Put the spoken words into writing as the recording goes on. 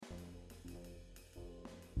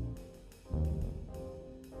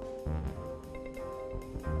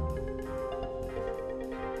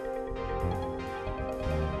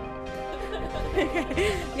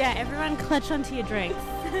Yeah, everyone clutch onto your drinks.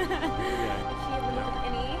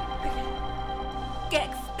 Get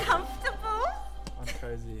comfortable. I'm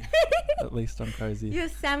cozy. At least I'm cozy. You're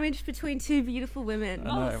sandwiched between two beautiful women.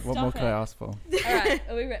 I know. What more could I ask for? All right.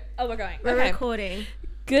 Are we we're going. We're Okay. recording.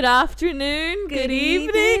 Good afternoon, good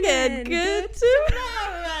evening, and good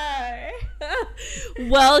tomorrow.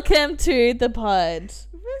 Welcome to the pod.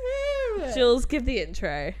 Jules, give the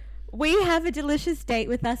intro. We have a delicious date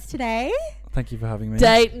with us today. Thank you for having me.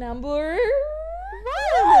 Date number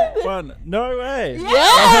one. No way.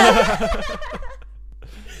 Yeah.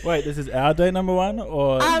 Wait, this is our date number one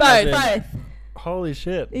or Both. Holy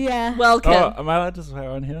shit. Yeah. Welcome. Oh, am I allowed to swear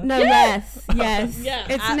on here? No, Yeah. yes. Yeah.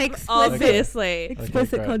 It's an Obviously.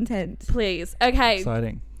 explicit great. content. Please. Okay.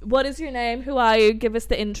 Exciting. What is your name? Who are you? Give us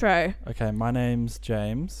the intro. Okay, my name's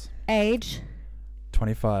James. Age.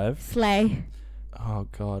 25. Slay. Oh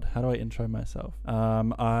God, how do I intro myself?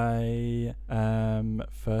 I am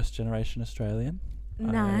first generation Australian.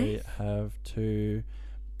 Nice. I have two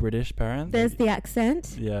British parents. There's the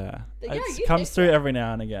accent. Yeah. Yeah, It you comes picked through every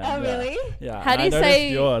now and again. Oh, yeah. really? Yeah. How do and you I noticed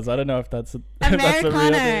say- yours? I don't know if that's a if that's a real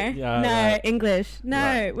Americano. thing. Yeah, No, right. English. No.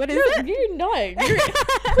 Right. What is No, it? you know.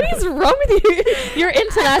 What is wrong with you? You're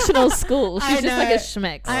international school. She's I just like know. a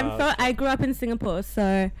schmex. I grew up in Singapore,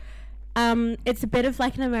 so it's a bit of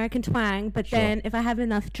like an American twang, but Sure. then if I have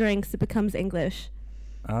enough drinks, it becomes English.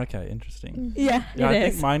 Okay, interesting. Yeah. Yeah, It I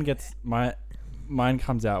is. think mine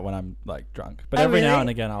comes out when I'm like drunk. But Oh, every now really? and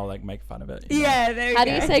again I'll like make fun of it. you know? Yeah, there we How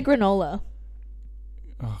go. do you say granola?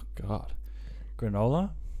 Oh God.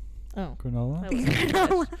 Granola? Oh. Granola?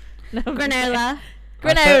 granola? No. Granola.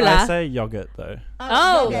 Granola. I say yogurt though.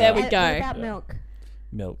 Oh, yeah. there we What go. about milk?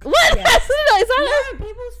 Milk. What? Yeah. Is that No,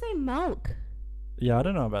 people say milk. Yeah, I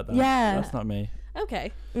don't know about that. Yeah. That's not me.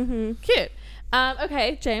 okay. Mm-hmm. Cute.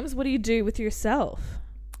 Okay, James, what do you do with yourself?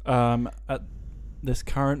 At this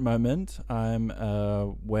current moment, I'm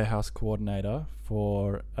a warehouse coordinator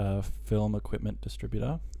for a film equipment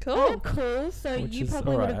distributor. Cool. Oh, cool. So Which you is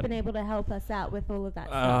probably would have alright. been able to help us out with all of that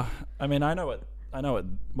stuff. I mean, I know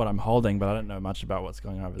what I'm holding, but I don't know much about what's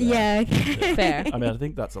going on over there. Yeah. Okay. Fair. I mean, I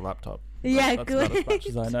think that's a laptop. Yeah, That's good. about as much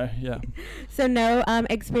as I know. Yeah. So no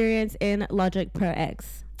experience in Logic Pro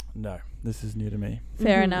X. No, this is new to me.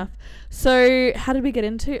 Fair Mhm. enough. So, how did we get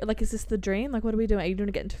into? Like, is this the dream? Like, what are we doing? Are you doing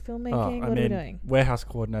to get into filmmaking? I What are we mean, doing? warehouse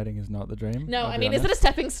coordinating is not the dream. No, I'll I be mean, is it a honest.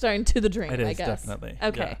 stepping stone to the dream? It is I guess. definitely.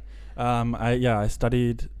 Okay. Yeah. I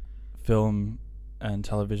studied film and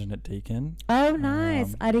television at Deakin. Oh, nice.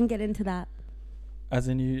 Um, I didn't get into that. As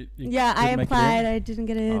in you Yeah, I didn't make it applied. in? I didn't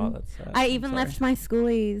get in. Oh, that's sad. I I'm even sorry. left my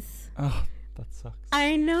schoolies. Oh, that sucks.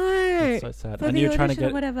 I know. That's so sad. For And the you're trying to audition or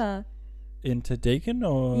get whatever. into Deakin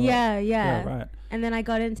or? Yeah. Yeah, right. And then I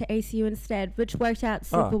got into ACU instead, which worked out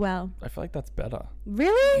super well. I feel like that's better.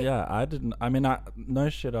 Really? Yeah, I didn't. I mean, no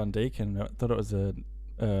shit on Deakin. I thought it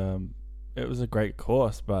was a great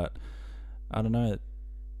course, but I don't know.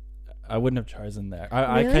 I wouldn't have chosen there.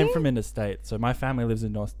 I came Really? from interstate, so my family lives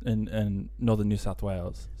in northern New South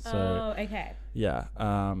Wales. So okay. yeah,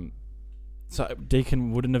 so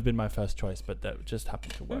Deakin wouldn't have been my first choice, but that just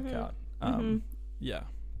happened to work out. Yeah,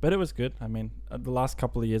 but it was good. I mean, the last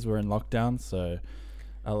couple of years we were in lockdown, so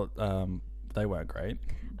they weren't great.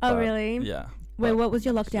 Oh, but really? Yeah. Wait, but- what was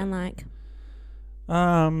your lockdown like?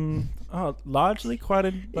 Largely quite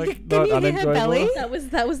Can not you hear her unenjoyable. belly?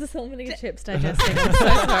 That was the salmon and chips digesting. I'm so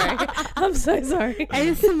sorry. I'm so sorry.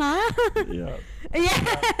 ASMR? Yeah.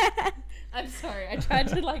 Yeah. I'm sorry. I tried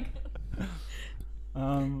to like.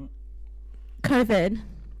 COVID.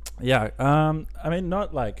 Yeah. I mean,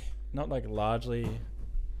 not like largely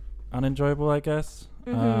unenjoyable, I guess.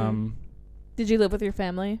 Did you live with your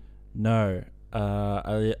family? No.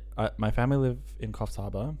 My family live in Coffs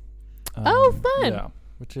Harbour. Oh, fun. Yeah,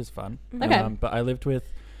 which is fun. Okay. But I lived with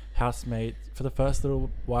housemates for the first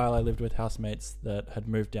little while. I lived with housemates that had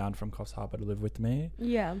moved down from Coffs Harbour to live with me.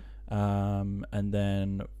 Yeah. And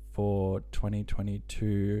then for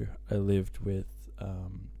 2022, I lived with.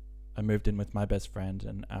 I moved in with my best friend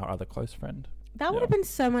and our other close friend. That would have been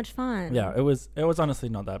so much fun. Yeah, it was honestly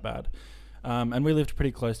not that bad. And we lived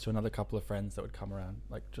pretty close to another couple of friends that would come around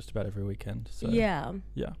like just about every weekend. So Yeah.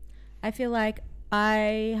 yeah. I feel like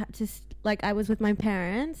I was with my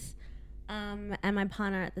parents and my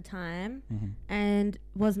partner at the time, and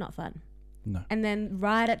was not fun. No. And then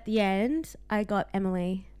right at the end, I got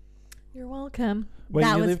Emily. You're welcome. Wait,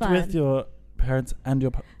 That you was lived fun. with your parents and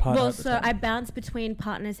your partner Well, at the so time? I bounced between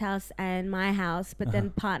partner's house and my house, but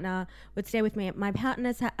then partner would stay with me at my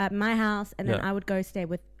partner's at my house, and then Yeah. I would go stay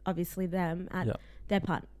with obviously them at Yeah.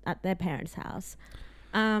 their parents' house.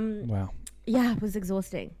 Wow. Yeah, it was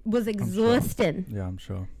exhausting. Yeah, I'm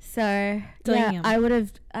sure. So yeah, Damn. I would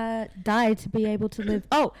have died to be able to live.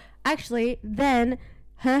 Oh, actually, then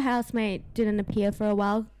her housemate didn't appear for a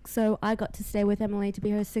while, so I got to stay with Emily to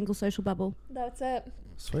be her single social bubble. That's it.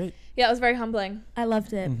 Sweet. Yeah, it was very humbling. I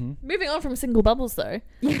loved it. Mm-hmm. Moving on from single bubbles though,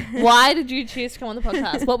 why did you choose to come on the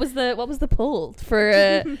podcast? What was the pull for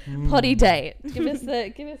a potty date? Give us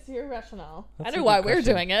your rationale. That's I know a why good we're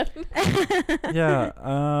question. doing it. Yeah.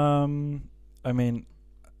 I mean,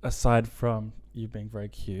 aside from you being very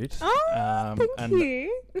cute, Oh, thank and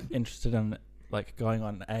you. interested in like going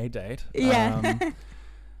on a date. Yeah.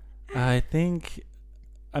 I think.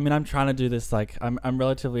 I mean, I'm trying to do this like I'm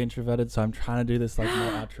relatively introverted, so I'm trying to do this like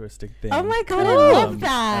more altruistic thing. Oh my God, I love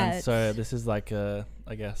that. And so this is like I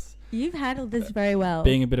guess You've handled this very well.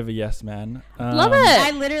 being a bit of a yes man. Love it.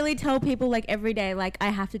 I literally tell people like every day, like I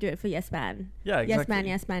have to do it for yes man. Yeah, exactly. Yes man,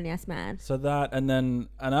 yes man, yes man. So that, and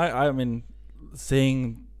I mean,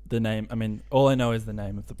 seeing the name. I mean, all I know is the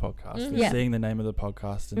name of the podcast. Mhm. And Yeah. seeing the name of the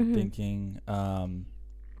podcast and Mhm. thinking,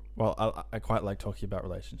 well, I quite like talking about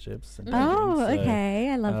relationships. And Oh, dating, so okay.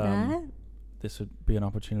 I love that. this would be an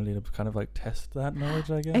opportunity to kind of like test that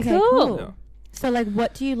knowledge, I guess. Okay, Cool. cool. Yeah. So like,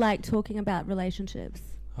 what do you like talking about relationships?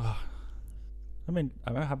 Oh, I mean,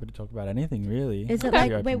 I'm happy to talk about anything really. Is it Okay. like,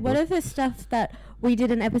 Pretty wait, open what book. are the stuff that we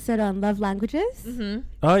did an episode on love languages? Mm-hmm.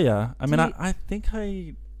 Oh yeah, I mean, Do you- I think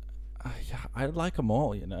I like them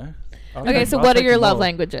all, you know. Okay, so what are your love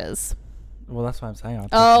languages? Well, that's what I'm saying. I'll take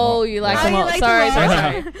Oh, them all. you like Oh, them you all. like Sorry.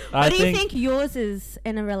 them all? I What do you think yours is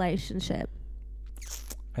in a relationship?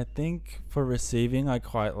 I think for receiving, I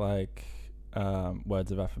quite like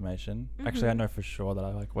words of affirmation. Actually, I Mhm. know for sure that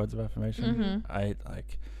I like words of affirmation. Mhm.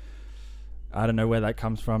 I don't know where that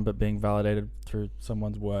comes from, but being validated through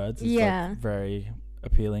someone's words is Yeah. like very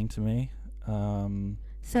appealing to me.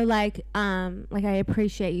 So like I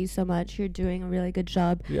appreciate you so much. You're doing a really good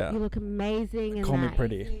job. Yeah. You look amazing. And Call me that.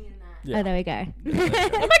 pretty. Yeah. Oh, there we go.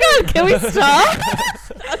 Oh my God, can we stop?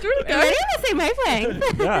 That's really Are we good. on the same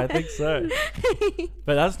wavelength? Yeah, I think so.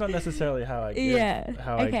 But that's not necessarily how I give. Yeah,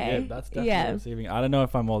 How I okay. give. That's definitely Yeah. receiving. I don't know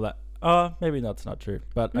if I'm all that. Oh, maybe that's not true.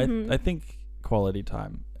 But Mhm. I think quality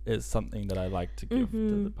time is something that I like to give to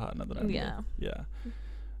Mhm. the partner that I'm Yeah. with. Yeah.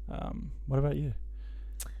 What about you?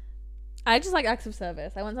 I just like acts of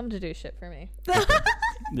service. I want someone to do shit for me.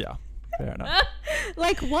 Yeah. Fair enough.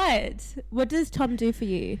 Like what? What does Tom do for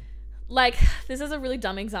you? Like, this is a really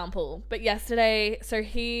dumb example, but yesterday, so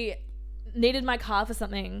he needed my car for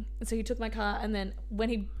something, so he took my car, and then when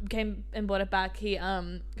he came and bought it back, he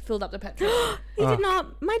filled up the petrol. He Oh. did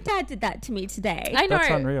not. My dad did that to me today. I know, That's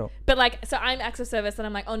unreal. but like, so I'm acts of service, and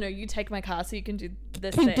I'm like, oh no, you take my car so you can do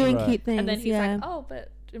this Keep thing, doing Right. cute things. and then he's yeah. like, oh,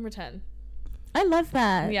 but in return, I love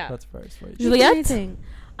that. yeah. That's very sweet. It's Juliet? amazing.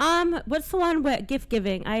 What's the one where gift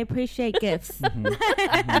giving? I appreciate gifts.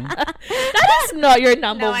 That is not your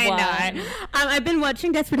number No, one. I know. I've been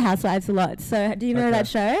watching Desperate Housewives a lot. So do you know Okay. that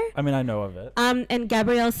show? I mean, I know of it. And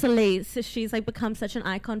Gabrielle Solis, she's like become such an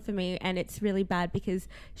icon for me, and it's really bad because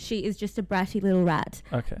she is just a bratty little rat,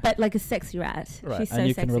 Okay. but like a sexy rat. Right. She's so And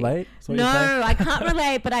you sexy. can relate? Is what you're No, saying? I can't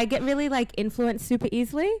relate, but I get really like influenced super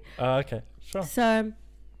easily. Okay. Sure. So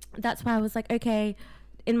that's why I was like, okay,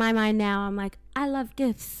 in my mind now, I'm like, I love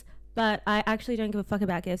gifts, but I actually don't give a fuck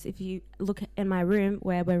about gifts. If you look in my room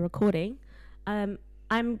where we're recording,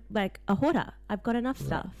 I'm like a hoarder. I've got enough Right.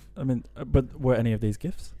 stuff. I mean, but were any of these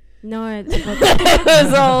gifts? No, It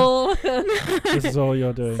was all. This is all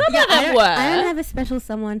you're doing. Some of them were. I don't have a special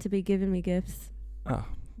someone to be giving me gifts. Oh,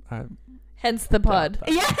 I Hence the pod. doubt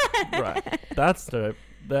that. Yeah. Right. That's dope.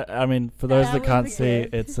 I mean, for those That that was can't a see,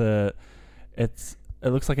 gift. it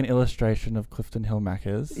looks like an illustration of Clifton Hill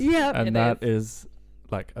Macca's. Yep. And It that is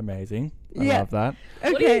like amazing. I Yeah. love that.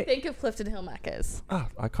 What do you think of Clifton Hill Macca's? Ah,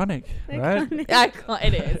 iconic, right?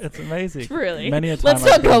 It is. It's amazing. Truly. Many a time Let's I've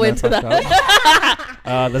not been go there into fucked that.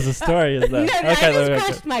 up. There's a story, is there? No, Okay, I just okay.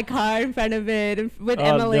 crashed my car in front of it with Oh,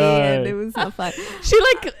 Emily, no. and it was not fun. She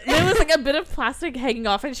like, there was like a bit of plastic hanging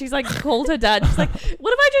off, and she's like called her dad. She's like,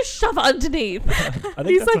 what if I just shove underneath? I think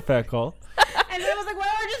He's that's a like- fair call. And then I was like, well,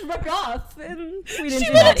 I just ripped off. And we didn't She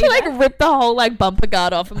do wanted that to like either. rip the whole like bumper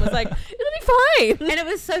guard off and was like, it'll be fine. And it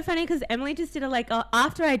was so funny because Emily just did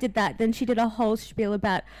after I did that, then she did a whole spiel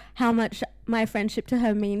about how much my friendship to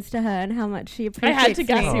her means to her and how much she I appreciates had to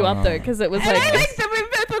gas me. you up though, because it was And I like, like so we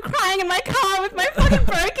both were crying in my car with my fucking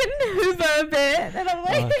broken Hoover bit, and I'm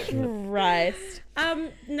like, shit. Christ.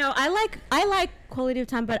 no, I like quality of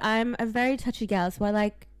time, but I'm a very touchy gal, so I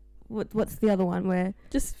like what's the other one where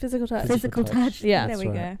Just physical touch. Physical physical touch. touch. Yeah. there we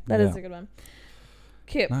That's go. right. That is Yeah. a good one.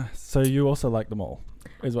 Cute. Nice. So you also like them all,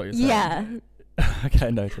 is what you're saying? Yeah, Okay,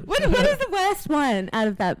 noted. What is the worst one out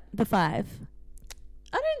of the 5?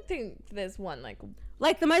 I don't think there's one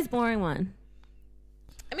Like the most boring one.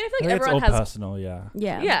 I mean, I feel I like think it's all everyone has. personal, yeah.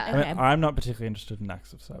 Yeah. Yeah. I mean, Okay. I'm not particularly interested in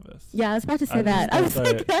acts of service. Yeah, I was about to say I that. I was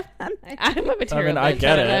just like, I'm a I material. mean, I bitch,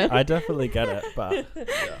 get don't it. know. I definitely get it, but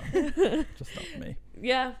yeah, just not for me.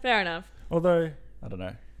 Yeah, fair enough. Although, I don't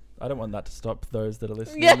know. I don't want that to stop those that are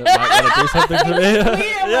listening Yeah. that might want to do something to me.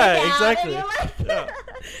 Yeah, out exactly. and you're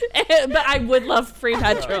Yeah, But I would love free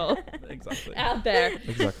petrol exactly. out there.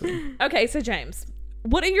 Exactly. Okay, so James,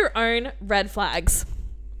 what are your own red flags?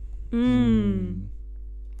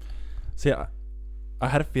 See, I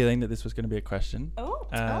had a feeling that this was going to be a question. Oh.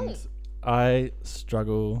 And I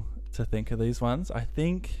struggle to think of these ones. I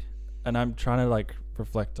think, and I'm trying to like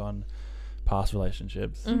reflect on past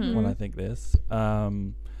relationships when I think this.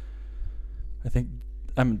 I think,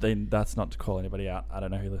 that's not to call anybody out. I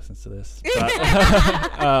don't know who listens to this.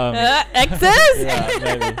 But, Exes? yeah,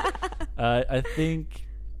 maybe. I think,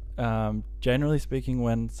 generally speaking,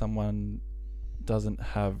 when someone doesn't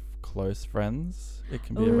have close friends, it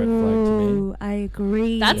can be a red flag to me. Ooh, I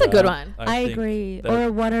agree. That's a good one. I think agree. that- Or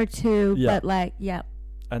a 1 or 2, Yeah. but like, yeah.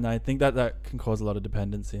 And I think that can cause a lot of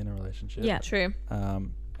dependency in a relationship. Yeah. True.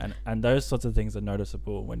 And those sorts of things are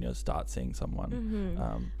noticeable when you start seeing someone.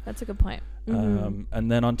 That's a good point. And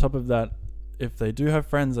then on top of that, if they do have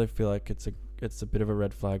friends, I feel like it's a bit of a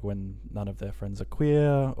red flag when none of their friends are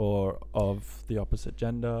queer or of the opposite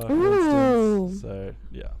gender, for Ooh. instance. So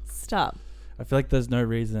yeah, Stop. I feel like there's no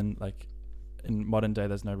reason, like in modern day,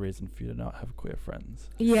 there's no reason for you to not have queer friends.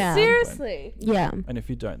 Yeah. Seriously. Yeah. And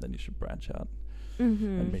if you don't, then you should branch out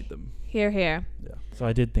Mm-hmm. and meet them. Here, here. Yeah. So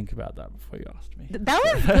I did think about that before you asked me. That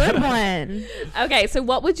was a good one. Okay, so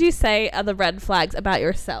what would you say are the red flags about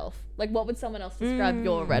yourself? Like, what would someone else describe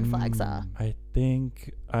your red flags are? I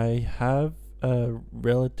think I have a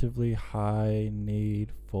relatively high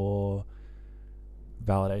need for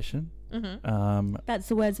validation. That's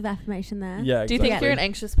the words of affirmation there. Yeah. Do you think exactly. you're an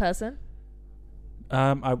anxious person?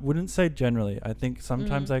 I wouldn't say generally. I think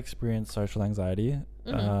sometimes I experience social anxiety,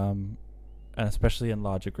 and especially in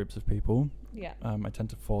larger groups of people. Yeah. I tend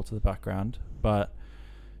to fall to the background, but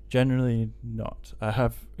generally not. I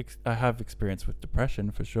have experience with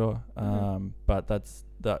depression for sure, but that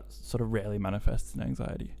sort of rarely manifests in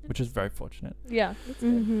anxiety, which is very fortunate. Yeah. That's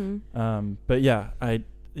good. But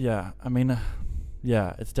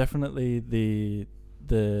it's definitely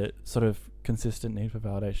the sort of consistent need for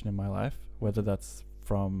validation in my life, whether that's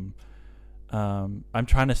from I'm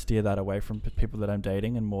trying to steer that away from people that I'm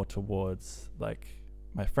dating and more towards like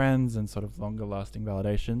my friends and sort of longer lasting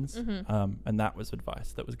validations. And that was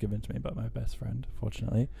advice that was given to me by my best friend,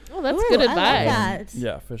 fortunately. Oh, that's Ooh, good I love advice. that.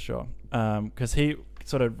 Yeah, for sure. Because he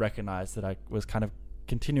sort of recognized that I was kind of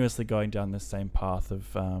continuously going down this same path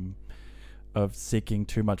of seeking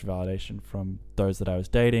too much validation from those that I was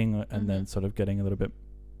dating, and then sort of getting a little bit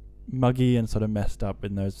muggy and sort of messed up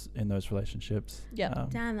in those relationships. Yeah.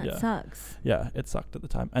 Damn, that sucks. Yeah, it sucked at the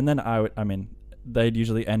time. And then I mean, they'd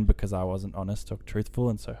usually end because I wasn't honest or truthful,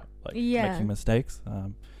 and so like making mistakes.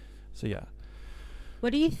 So yeah.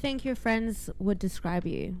 What do you think your friends would describe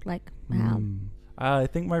you? Like how? I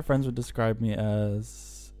think my friends would describe me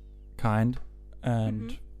as kind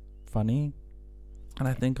and funny. And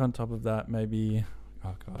I think on top of that, maybe,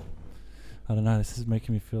 oh God, I don't know, this is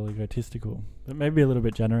making me feel egotistical, but maybe a little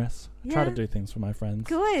bit generous. I try to do things for my friends.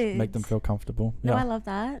 Good. Make them feel comfortable. No, Yeah. I love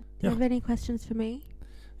that. Do you Yeah. have any questions for me?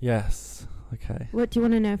 Yes. Okay. What do you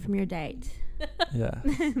want to know from your date? Yeah.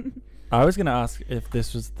 I was going to ask if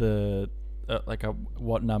this was the,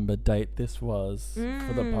 what number date this was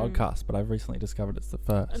for the podcast, but I've recently discovered it's the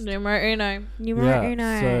first. Numero uno. Numero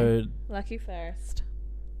uno. So, Lucky first.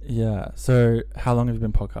 yeah. So how long have you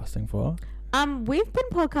been podcasting for? We've been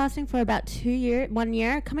podcasting for about 1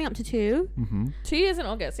 year, coming up to 2. 2 years in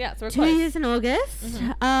August. Yeah, so we're 2 close. years in August.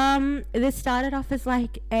 This started off as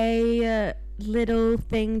like a little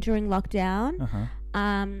thing during lockdown.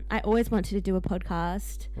 I always wanted to do a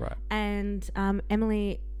podcast. Right. And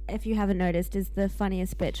Emily, if you haven't noticed, is the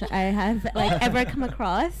funniest bitch I have like ever come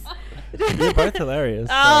across. You're both hilarious.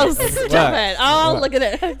 Oh, so stop it. Oh, look at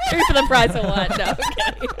it. 2 for the price of 1. No, okay.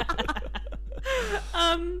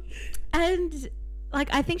 And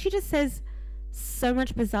like I think she just says so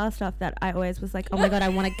much bizarre stuff that I always was like, oh my God, I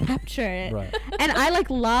want to capture it. Right. And I like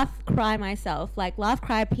laugh, cry myself, like laugh,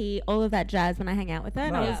 cry, pee, all of that jazz when I hang out with her.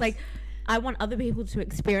 And I Nice. was like, I want other people to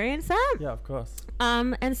experience that. Yeah, of course.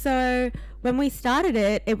 And so when we started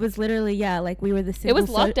it, it was literally, like we were the single was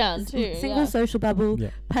lockdown too, single yeah. social bubble, Yeah.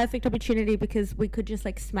 perfect opportunity because we could just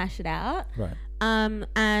like smash it out. Right. And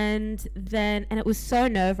it was so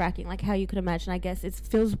nerve-wracking, like how you could imagine. I guess it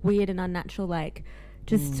feels weird and unnatural, like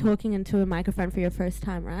just talking into a microphone for your first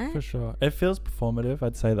time, right? For sure. It feels performative,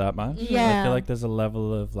 I'd say that much. Yeah. I feel like there's a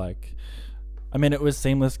level of like, I mean, it was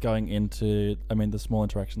seamless going into, I mean, the small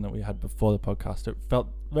interaction that we had before the podcast. It felt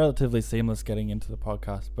relatively seamless getting into the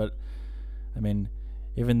podcast, but I mean,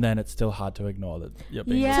 even then it's still hard to ignore that you're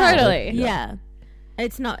being recorded. Totally. Yeah.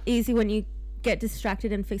 It's not easy when you get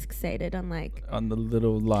distracted and fixated on like on the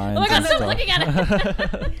little lines. Oh my god, and stop stuff. looking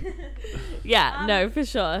at it. Yeah, no, for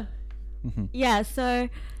sure. Mm-hmm. Yeah, so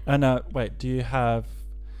And wait, do you have,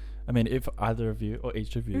 I mean, if either of you or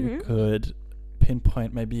each of you Mhm. could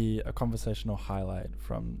pinpoint maybe a conversational highlight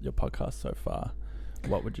from your podcast so far,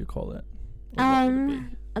 what would you call it? Or what would it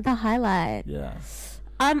be? the highlight. Yeah.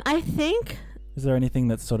 I think Is there anything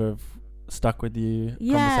that's sort of stuck with you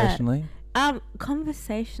Yeah. conversationally?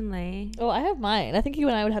 conversationally. Oh, I have mine. I think you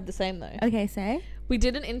and I would have the same though. Okay, say. We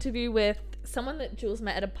did an interview with someone that Jules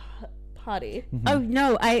met at a party. Mhm. Oh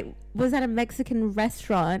no, I was at a Mexican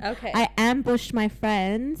restaurant. Okay. I ambushed my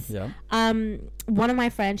friends. Yeah. One of my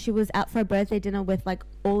friends, she was out for a birthday dinner with like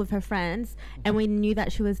all of her friends, and we knew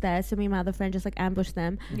that she was there, so me and my other friend just like ambushed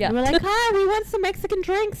them. Yeah. And we're like, hi, we want some Mexican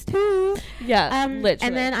drinks too. Yeah, literally.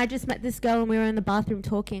 And then I just met this girl, and we were in the bathroom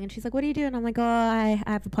talking, and she's like, what do you do? And I'm like, oh, I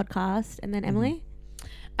have a podcast. And then Emily.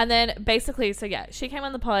 And then basically, so yeah, she came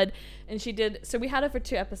on the pod and she did, so we had her for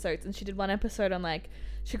 2 episodes, and she did one episode on like,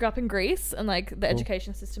 she grew up in Greece and like the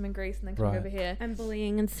education system in Greece, and then coming Right. over here. And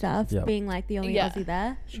bullying and stuff, Yep. being like the only Yeah. Aussie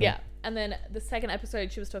there. Sure. Yeah. And then the second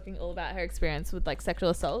episode, she was talking all about her experience with like sexual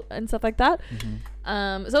assault and stuff like that.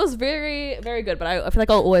 Mhm. So it was very, very good. But I feel like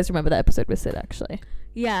I'll always remember that episode with Sid, actually.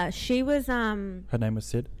 Yeah, she was Her name was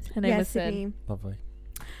Sid. Her name yeah, was Sid. Sydney. Lovely.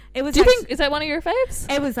 It was Do you actu- think, is that one of your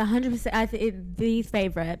faves? it was 100% the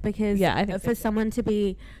favorite, because Yeah, I think so for too. someone to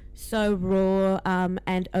be so raw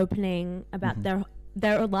and opening about Mhm.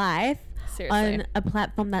 their life Seriously. on a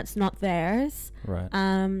platform that's not theirs. Right.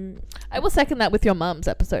 I will second that with your mum's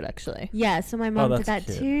episode, actually. Yeah, so my mom did that's that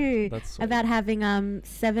cute. too. That's sweet. About having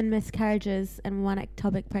 7 miscarriages and 1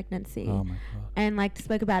 ectopic pregnancy. Oh my god. And like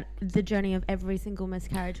spoke about the journey of every single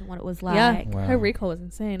miscarriage and what it was like. Yeah. Wow. Her recall was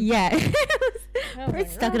insane. Yeah. Oh Pretty my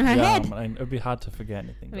stuck God. in her Yeah, head. I mean, it'd be hard to forget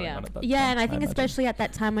anything going Yeah. on at that Yeah, time, and I think imagine. especially at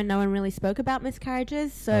that time when no one really spoke about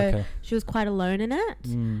miscarriages, so Okay. she was quite alone in it.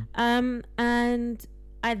 Mm. And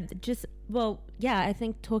I just, I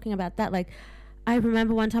think talking about that, like, I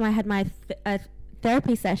remember one time I had my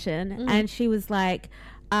therapy session, Mhm. and she was like,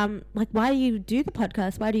 why do you do the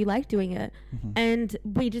podcast? Why do you like doing it? Mhm. And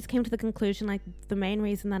we just came to the conclusion, like, the main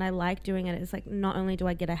reason that I like doing it is, like, not only do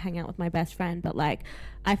I get to hang out with my best friend, but, like,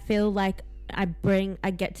 I feel like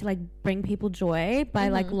I get to, like, bring people joy by,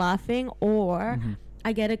 like, Mhm. laughing, or Mhm.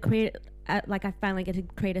 I get to create, I finally get to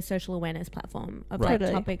create a social awareness platform of, Right. like,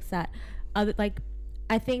 Totally. topics that, like,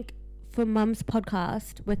 I think for Mum's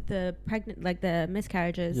podcast with the the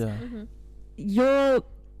miscarriages, Yeah. Mhm. your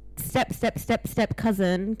step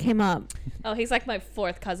cousin came up. Oh, he's like my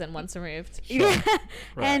 4th cousin once removed. Yeah.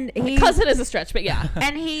 Right. And he Cousin is a stretch, but yeah.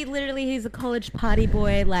 and he literally, he's a college party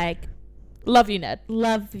boy, like, Love you, Ned.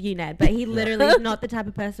 love you, Ned, but he literally is not the type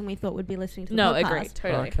of person we thought would be listening to the No, podcast. agree.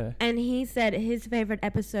 Totally. Okay. And he said his favorite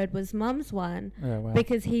episode was Mum's one, Yeah, wow.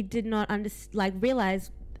 because he did not realize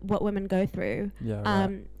what women go through, Yeah, right.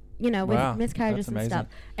 with Wow, miscarriages that's and amazing. stuff.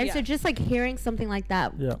 And so Yeah. just like hearing something like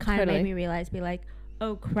that Yeah. kind of Totally. made me realize, be like,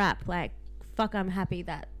 oh crap, like, fuck, I'm happy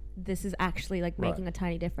that this is actually like Right. making a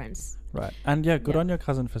tiny difference. Right. And yeah, good Yeah. on your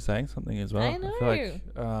cousin for saying something as well. I feel like,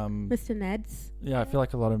 Mr. Ned's. yeah, I feel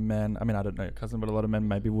like a lot of men, I mean, I don't know your cousin, but a lot of men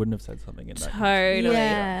maybe wouldn't have said something in that. Totally.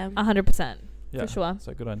 Yeah. 100%. Yeah, For sure.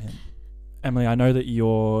 So good on him. Emily, I know that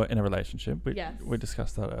you're in a relationship. Yes. We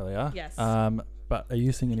discussed that earlier. Yes. But are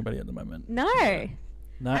you seeing anybody at the moment? No.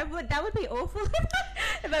 No. That would be awful.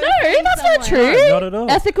 No, that's not true. No, not at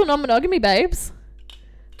all. Ethical non-monogamy, babes.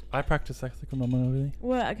 I practice ethical non-monogamy.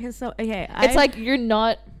 Well, okay, so okay, It's like you're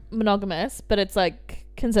not monogamous, but it's like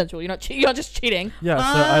consensual. You're not just cheating. Yeah, so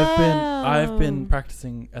I've been Oh.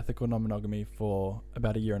 practicing ethical non-monogamy for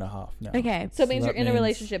about 1.5 years now. okay. So it means that you're in a means-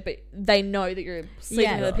 relationship, but they know that you're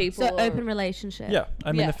sleeping with other people. So open relationship. Yeah,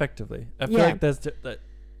 I mean, Yeah. effectively. I feel Yeah. like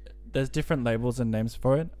there's different labels and names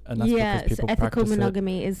for it, and that's Yeah, because so people ethical practice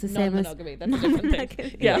monogamy is the same as non-monogamy. That's a different thing.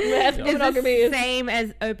 non-monogamy. Yeah, Yeah. ethical Yeah. monogamy is is the same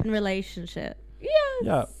as open relationship. it. yes.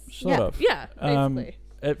 Yeah, sort Yeah. of. Yeah, basically.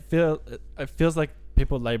 It feels like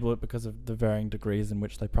people label it because of the varying degrees in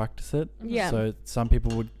which they practice it. Yeah. So some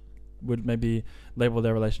people would maybe label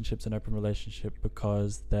their relationships an open relationship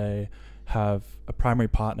because they have a primary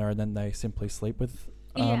partner and then they simply sleep with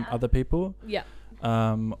Yeah. other people. Yeah.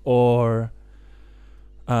 Or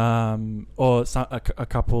Or a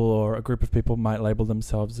couple or a group of people might label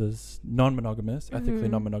themselves as non-monogamous, ethically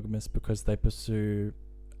non-monogamous, because they pursue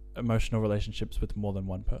emotional relationships with more than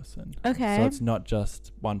one person. Okay. So it's not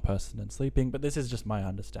just one person and sleeping, but this is just my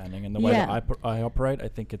understanding and the way that I operate. I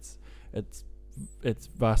think it's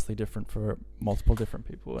vastly different for multiple different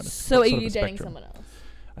people. And so are you dating someone else?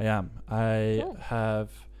 I am. I have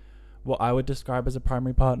what I would describe as a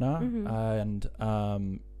primary partner, and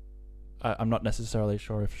I'm not necessarily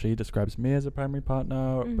sure if she describes me as a primary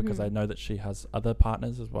partner because I know that she has other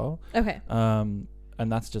partners as well. Okay. And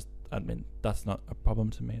that's just, I mean, that's not a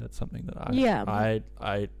problem to me. That's something that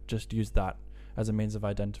I just use that as a means of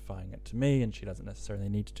identifying it to me, and she doesn't necessarily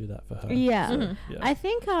need to do that for her. Yeah. So, I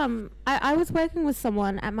think I was working with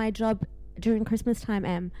someone at my job during Christmas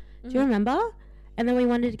time, Do you remember? And then we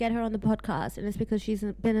wanted to get her on the podcast, and it's because she's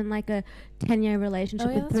been in like a 10-year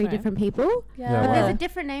relationship with 3 different people. Yeah. But there's a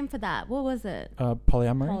different name for that. What was it?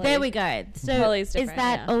 Polyamory. There we go. So Poly's is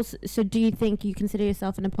that also? So do you think you consider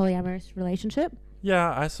yourself in a polyamorous relationship?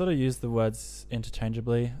 Yeah, I sort of use the words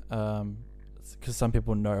interchangeably, because some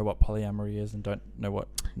people know what polyamory is and don't know what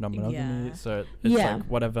non-monogamy is. So it's like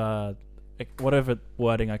whatever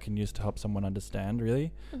wording I can use to help someone understand,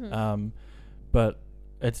 really. But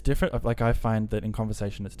it's different. Like, I find that in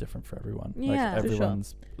conversation, it's different for everyone. Yeah, like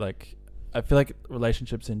everyone's like, I feel like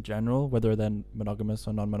relationships in general, whether they're monogamous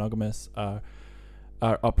or non-monogamous, are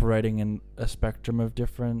operating in a spectrum of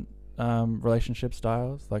different relationship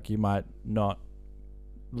styles. Like, you might not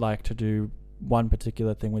like to do one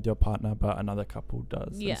particular thing with your partner, but another couple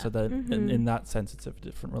does. Yeah. And so that in that sense, it's a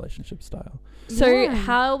different relationship style. So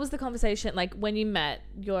how was the conversation like when you met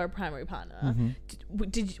your primary partner?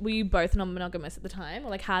 Were you both non-monogamous at the time, or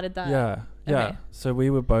like how did that? Yeah. Okay. So we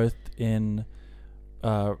were both in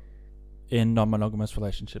non-monogamous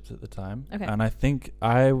relationships at the time. Okay. And I think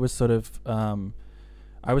I was sort of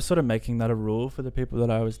making that a rule for the people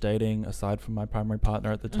that I was dating, aside from my primary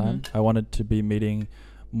partner at the time. I wanted to be meeting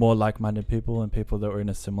more like-minded people and people that were in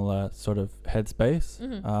a similar sort of headspace,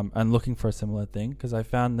 and looking for a similar thing, because I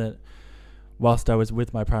found that whilst I was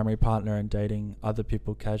with my primary partner and dating other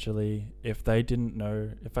people casually, if they didn't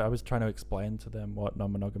know, if I was trying to explain to them what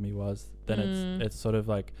non-monogamy was, then it's sort of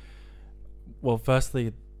like, well,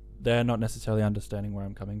 firstly, they're not necessarily understanding where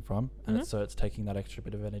I'm coming from, and so it's taking that extra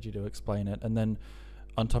bit of energy to explain it, and then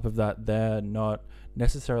on top of that, they're not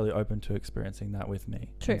necessarily open to experiencing that with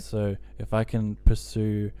me. True. And so if I can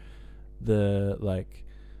pursue people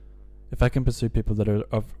that are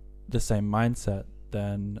of the same mindset,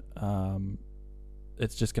 then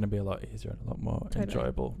it's just going to be a lot easier and a lot more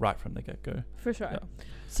enjoyable right from the get-go. For sure. Yeah.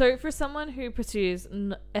 So for someone who pursues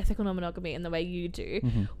ethical non-monogamy in the way you do,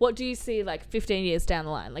 what do you see like 15 years down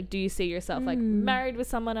the line? Like, do you see yourself like married with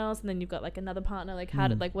someone else and then you've got like another partner? Like,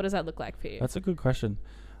 what does that look like for you? That's a good question.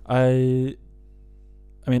 I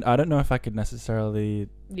mean, I don't know if I could necessarally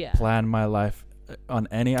plan my life on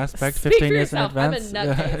any aspect 15 years in advance. I'm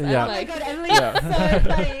a nutcase. Yeah. Oh my god, Emily's so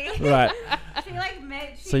funny. Right. She like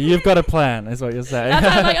so you've got a plan, is what you're saying. That's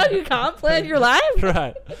why I'm like, oh, you can't plan your life?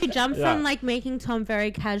 Right. You jump from like making Tom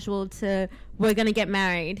very casual to we're gonna get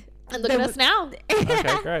married. And look at us now.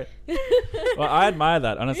 Okay, great. Well, I admire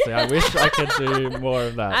that, honestly. I wish I could do more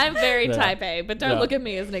of that. I'm very type A, but don't look at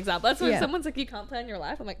me as an example. That's when someone's like, you can't plan your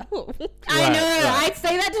life. I'm like, oh. I know. I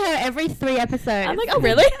say that to her every 3 episodes. I'm like, oh,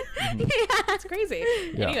 really? That's crazy.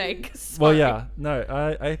 Yeah. Anyway. Well, yeah.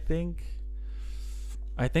 No, I think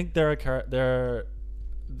there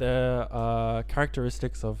are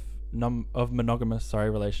characteristics of monogamous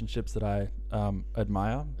relationships that I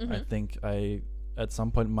admire. I think at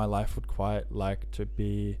some point in my life would quite like to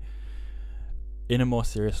be in a more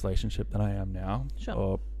serious relationship than I am now,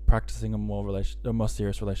 or practicing a more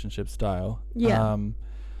serious relationship style.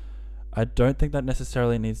 I don't think that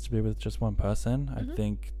necessarily needs to be with just one person. I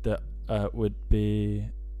think that would be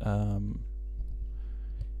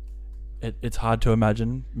it's hard to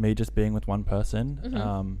imagine me just being with one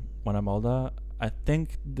person when I'm older. I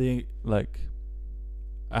think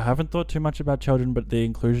I haven't thought too much about children, but the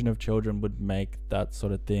inclusion of children would make that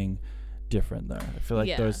sort of thing different, though. I feel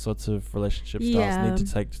like those sorts of relationship styles need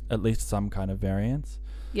to take at least some kind of variance.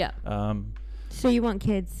 Yeah. So you want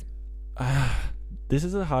kids? This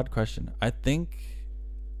is a hard question. I think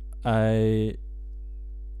I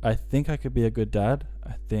could be a good dad.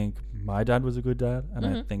 I think my dad was a good dad, and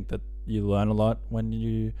I think that you learn a lot when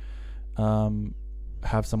you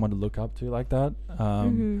have someone to look up to like that.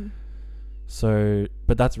 So,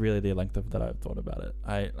 but that's really the length of that I've thought about it.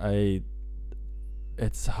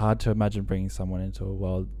 it's hard to imagine bringing someone into a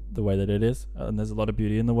world the way that it is, and there's a lot of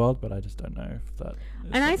beauty in the world, but I just don't know if that.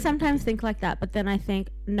 And I sometimes think like that, but then I think,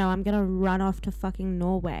 no, I'm gonna run off to fucking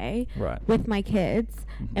Norway with my kids,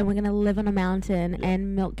 and we're gonna live on a mountain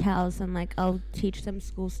and milk cows, and like I'll teach them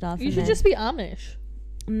school stuff. You should just be Amish.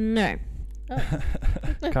 No. Oh.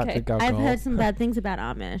 Okay. I've heard some bad things about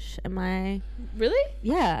Amish. Am I? Really?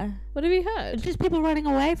 Yeah. What have you heard? It's just people running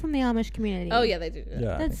away from the Amish community. Oh yeah, they do.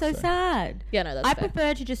 Yeah, that's so sad. Yeah, no, that's I fair.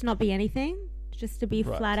 prefer to just not be anything. Just to be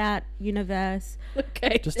flat out universe.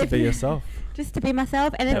 Okay. Just to be yourself. Just to be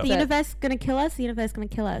myself. And if Yep. the universe is going to kill us, the universe is going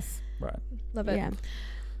to kill us. Right. Love it. Yeah.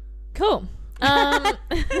 Cool.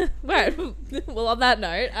 Right. Well, on that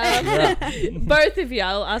note, both of you,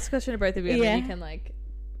 I'll ask a question to both of you, and then you can like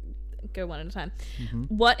go one at a time.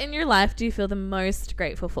 What in your life do you feel the most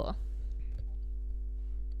grateful for?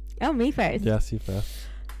 Oh, me first. Yes, you first.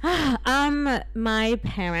 My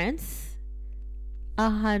parents.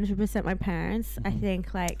 100% my parents. I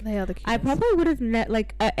think like They are the cutest. I probably would have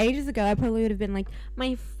ages ago. I probably would have been like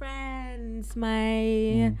my friends,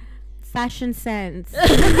 my fashion sense.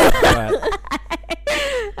 I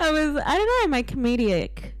don't know, my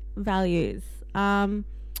comedic values. No,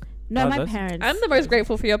 my parents. I'm the most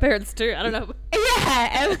grateful for your parents too. I don't know. Yeah,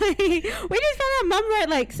 Emily. We just found out Mum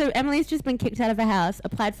wrote so Emily's just been kicked out of her house,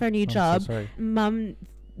 applied for a new job. So Mum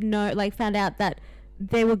found out that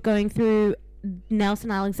they were going through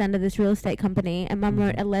Nelson Alexander, this real estate company, and Mum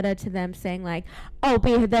wrote a letter to them saying like, "I'll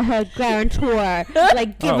be her guarantor,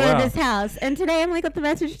 like give her this house." And today Emily got the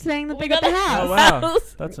message saying that they got the house. Oh wow,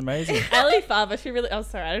 that's amazing. Ellie Farber, she really. Oh,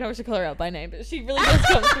 sorry, I don't know what to call her out by name, but she really does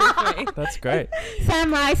come through for me. That's great.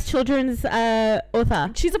 Sam Rice, children's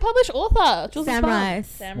author. She's a published author. Jules Sam Rice.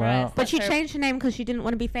 Sam Wow. Rice. But she changed her name because she didn't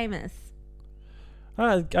want to be famous.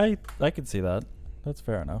 I can see that. That's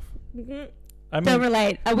fair enough. I mean, Don't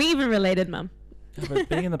relate. Are we even related, Mum? but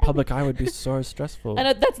being in the public eye would be so stressful. And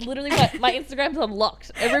that's literally what my Instagram's unlocked.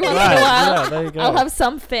 Every once in a while, there you go. I'll have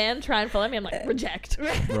some fan try and follow me. I'm like, reject.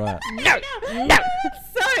 Right. No.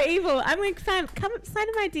 So evil. I'm like, fam, come slide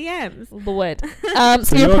in my DMs. Lord.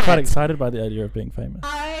 So you were quite excited by the idea of being famous.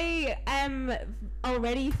 I am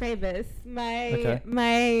already famous. Okay.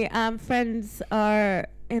 My friends are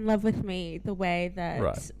in love with me the way that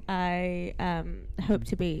Right. I hope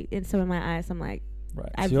to be. And so in my eyes, I'm like, Right.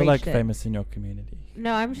 I've So you're like reached it. famous in your community.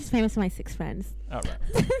 no, I'm just famous for my 6 friends. Oh,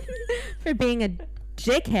 right. For being a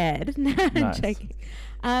dickhead. No, I'm Nice. joking.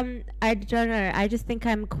 I don't know. I just think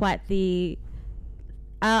I'm quite the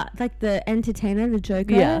like the entertainer, the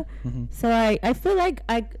joker. Yeah. So I feel like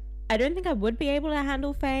I don't think I would be able to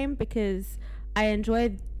handle fame because I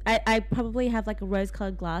enjoy. I probably have like a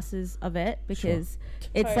rose-colored glasses of it because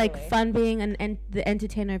it's like Totally. fun being the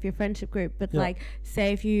entertainer of your friendship group. But Yeah. like,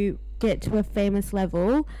 say if you get to a famous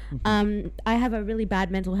level, I have a really bad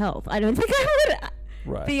mental health. I don't think I would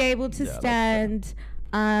Right. be able to Yeah, that's stand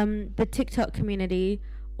the TikTok community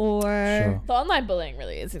or Sure. The online bullying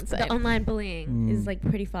really is insane. the online bullying is like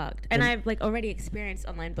pretty fucked. And Mm. I've like already experienced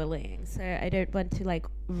online bullying, so I don't want to like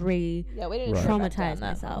yeah, we didn't Right. go back traumatize down that.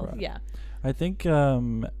 myself. Right. Yeah. I think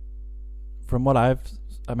from what I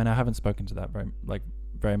haven't spoken to that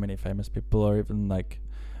very many famous people or even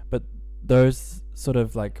but those sort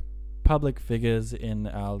of like public figures in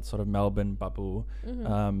our sort of Melbourne bubble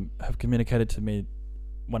have communicated to me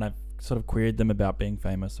when I've sort of queried them about being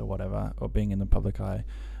famous or whatever or being in the public eye.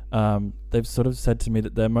 They've sort of said to me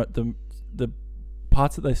that the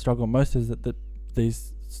parts that they struggle most is that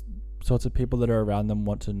these sorts of people that are around them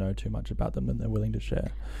want to know too much about them than they're willing to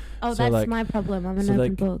share. Oh, So, that's like- my problem. I'm an so, open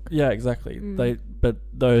like, book. Yeah, exactly. But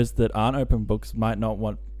those that aren't open books might not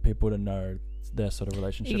want people to know their sort of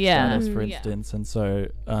relationship status, for Yeah. instance, and so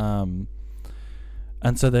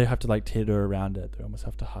they have to like teeter around it. They almost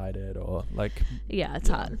have to hide it, or like Yeah, it's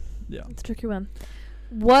hard. yeah. It's a tricky one.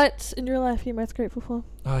 What in your life are you most grateful for?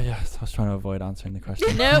 Oh yes, I was trying to avoid answering the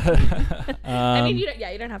question. Nope. I mean, you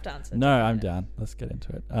don't have to answer. No, I'm down. Let's get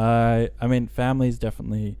into it. I mean, family's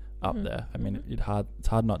definitely up there. I mean, it's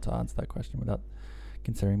hard not to answer that question without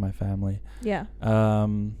considering my family. Yeah.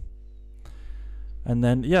 And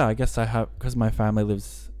then I guess I have, because my family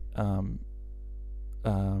lives out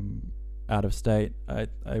of state. I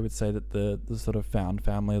would say that the sort of found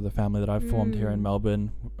family, or the family that I've formed here in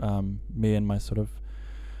Melbourne, me and my sort of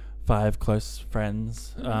 5 close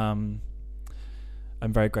friends, I'm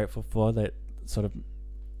very grateful for. That sort of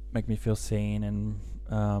make me feel seen and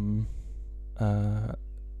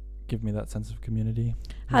give me that sense of community.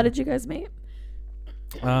 How did you guys meet?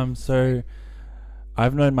 So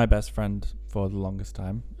I've known my best friend for the longest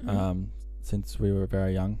time, since we were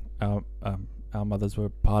very young. Our mothers were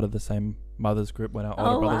part of the same mother's group when our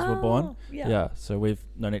older brothers were born. Yeah. So we've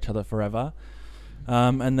known each other forever.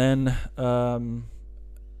 And then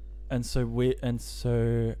and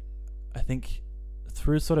so I think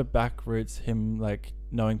through sort of back roots, him like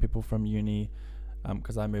knowing people from uni,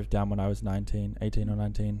 because I moved down when I was 18 or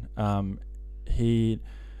 19. He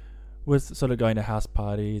was sort of going to house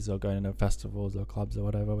parties or going to festivals or clubs or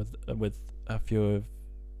whatever with a few of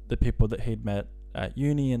the people that he'd met at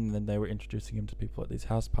uni, and then they were introducing him to people at these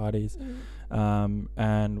house parties.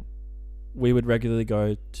 And we would regularly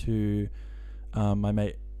go to my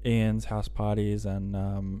mate Ian's house parties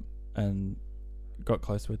and got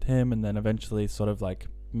close with him, and then eventually sort of like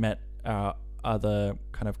met our other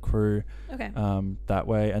kind of crew that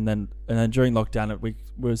way, and then during lockdown we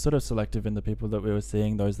were sort of selective in the people that we were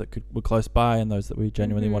seeing, those that were close by and those that we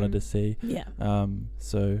genuinely wanted to see.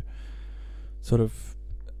 So sort of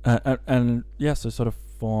so sort of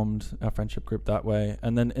formed our friendship group that way.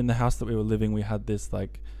 And then in the house that we were living, we had this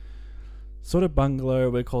like sort of bungalow,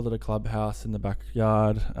 we called it a clubhouse, in the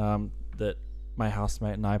backyard that my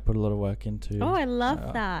housemate and I put a lot of work into. Oh, I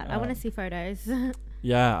love that. I want to see photos.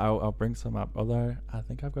 Yeah, I'll bring some up, although I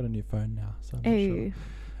think I've got a new phone now, so I'm not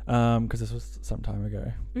sure. Because this was some time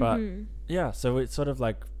ago. But yeah, so it's sort of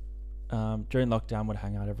like during lockdown would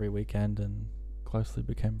hang out every weekend and closely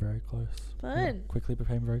became very close. Fun. Yeah, quickly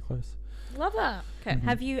became very close. Love that. Okay.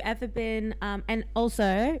 Have you ever been and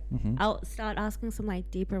also I'll start asking some like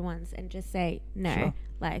deeper ones and just say no. Sure.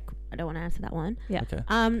 Like I don't want to answer that one. Yeah. Okay.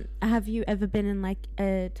 Have you ever been in like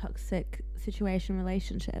a toxic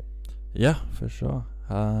relationship? Yeah, for sure.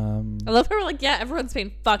 I love how we're like, yeah, everyone's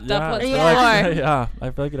been fucked up once before. Yeah,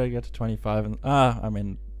 I feel like I get to 25 and I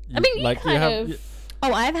mean like you kind of.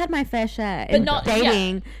 Oh, I've had my fair share But in not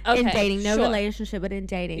dating. Yeah. Okay, in dating, no sure. relationship, but in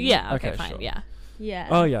dating. Yeah. Okay. Okay, Fine. sure. Yeah. Yeah.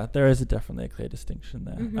 Oh yeah, there is definitely a clear distinction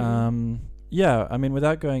there. Yeah, I mean,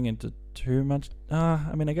 without going into too much,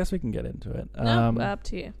 I mean, I guess we can get into it. No, up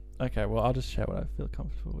to you. Okay, well, I'll just share what I feel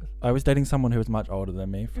comfortable with. I was dating someone who was much older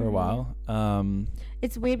than me for a while.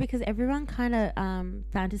 It's weird because everyone kind of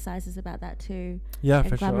fantasizes about that too. Yeah, and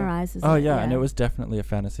for sure. glamorizes Oh it, yeah, and it was definitely a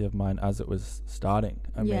fantasy of mine as it was starting.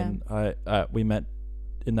 I mean, we met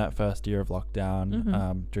in that first year of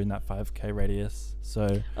lockdown, during that 5K radius.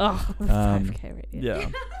 So, 5K radius. Yeah,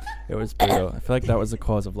 it was brutal. I feel like that was the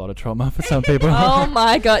cause of a lot of trauma for some people. Oh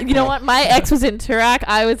my god! You know what? My ex was in Turak.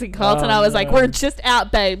 I was in Carlton. I was like, "We're just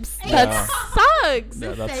out, babes." Yeah. That sucks.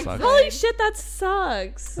 Yeah, that sucks. Holy shit, that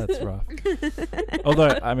sucks. That's rough.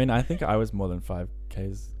 Although, I mean, I think I was more than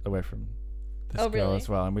 5Ks away from this girl as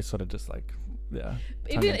well, and we sort of just like, yeah.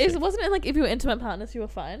 Wasn't it like if you were intimate partners, you were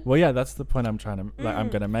fine? Well, yeah, that's the point I'm trying to, I'm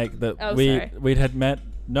going to make. That sorry. we'd had met.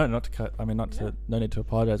 No, not to cut. I mean, no need to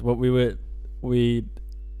apologize. What we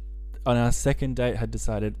on our second date had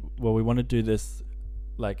decided, well, we want to do this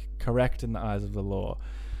like correct in the eyes of the law,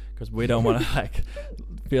 because we don't want to like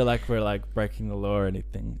feel like we're like breaking the law or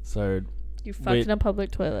anything. So you fucked in a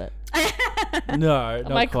public toilet. No,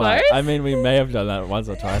 not I quite. close? I mean, we may have done that once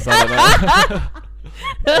or twice. I don't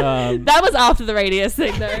know. That was after the radius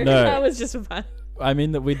thing, though. No. That was just for fun. I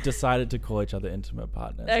mean that we decided to call each other intimate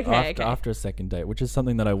partners after a second date, which is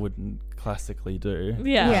something that I wouldn't classically do.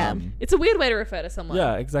 Yeah. It's a weird way to refer to someone.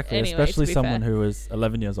 Yeah, exactly. Anyway, especially to be someone fair. who was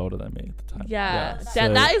 11 years older than me at the time. Yeah.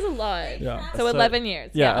 So, that is a lot. Yeah. So 11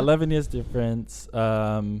 years. Yeah, 11 years difference.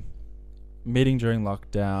 Meeting during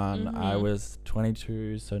lockdown. I was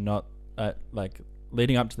 22, so not like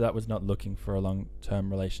leading up to that was not looking for a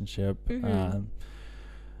long-term relationship.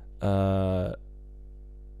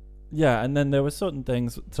 Yeah, and then there were certain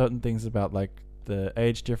things about like the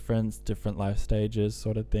age difference, different life stages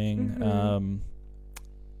sort of thing.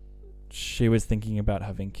 She was thinking about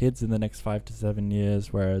having kids in the next 5 to 7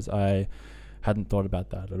 years, whereas I hadn't thought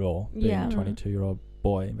about that at all, being a 22-year-old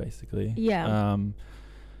boy, basically. Yeah.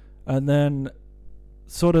 And then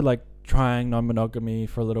sort of like trying non-monogamy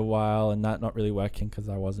for a little while, and that not really working because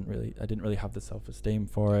I didn't really have the self-esteem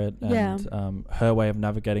for it. And her way of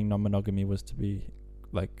navigating non-monogamy was to be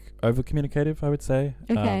like over-communicative, I would say.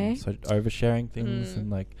 Okay. So oversharing things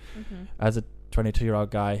and like as a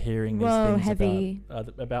 22-year-old guy hearing these things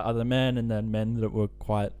about other men, and then men that were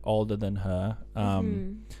quite older than her,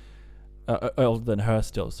 older than her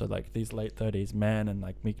still. So like these late 30s men, and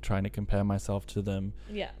like me trying to compare myself to them.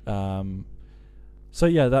 Yeah. So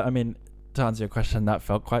yeah, that, I mean, to answer your question, that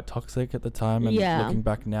felt quite toxic at the time. And looking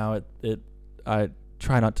back now, I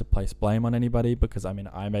try not to place blame on anybody, because I mean,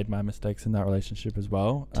 I made my mistakes in that relationship as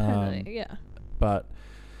well. Totally. Yeah. But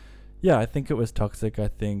yeah, I think it was toxic. I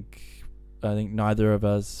think neither of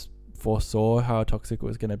us foresaw how toxic it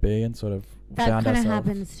was going to be, and sort of that found kind of ourselves.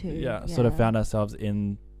 happens too. Yeah, sort of found ourselves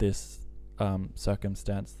in this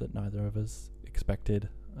circumstance that neither of us expected.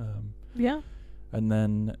 Yeah. And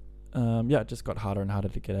then, it just got harder and harder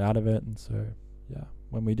to get out of it. And so,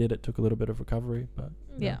 when we did, it took a little bit of recovery, but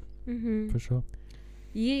Yeah. for sure.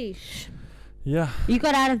 Yeesh. Yeah, You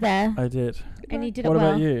got out of there. I did. And you did What it well.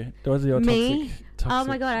 about you? What was your Me? toxic Oh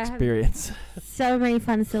my God, I have experience? so many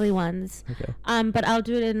fun, silly ones. Okay. But I'll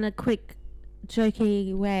do it in a quick,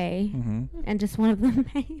 jokey way. Mm-hmm. And just one of them,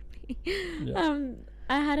 maybe. Yeah.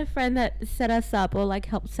 I had a friend that set us up, or like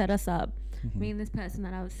helped set us up. Mm-hmm. Me and this person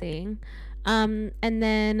that I was seeing. And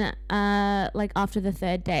then, like after the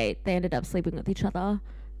third date, they ended up sleeping with each other.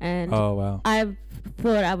 And Oh wow. I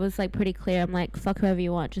thought I was like pretty clear. I'm like, fuck whoever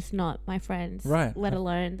you want, just not my friends. Right. Let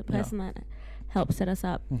alone the person that helped set us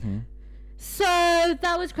up. Mm-hmm. So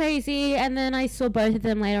that was crazy. And then I saw both of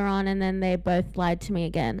them later on, and then they both lied to me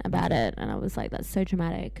again about it. And I was like, that's so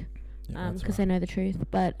dramatic. Because I know the truth.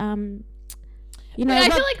 But you know, I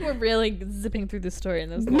feel like we're really zipping through this story,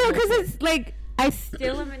 and there's no, because it's like I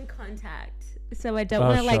still am in contact, so I don't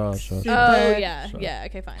want to like sure. super, Oh yeah, yeah.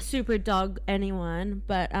 Okay, fine. super dog anyone.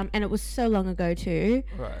 But and it was so long ago too.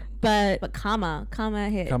 Right. But karma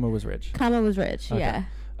hit. Karma was rich. Karma was rich. Okay.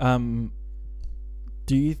 Yeah.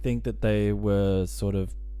 Do you think that they were sort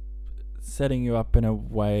of setting you up in a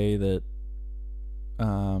way that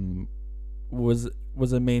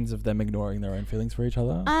was a means of them ignoring their own feelings for each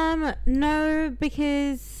other? No,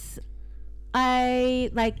 because I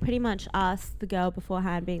like pretty much asked the girl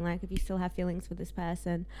beforehand, being like, if you still have feelings for this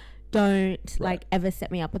person, don't like ever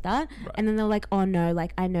set me up with that. Right. And then they're like, oh no,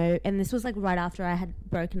 like I know. And this was like right after I had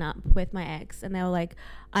broken up with my ex, and they were like,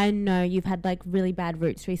 I know you've had like really bad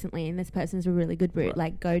roots recently, and this person's a really good root. Right.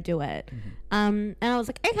 Like go do it. Mm-hmm. And I was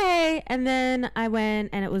like, okay. And then I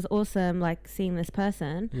went, and it was awesome, like seeing this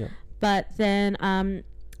person. Yeah. But then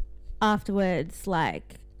afterwards,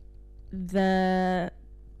 like the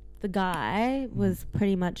guy was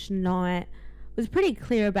pretty much was pretty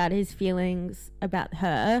clear about his feelings about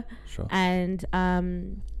her. Sure. And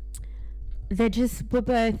they just were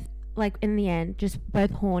both like, in the end, just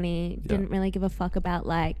both horny, didn't really give a fuck about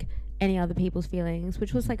like any other people's feelings,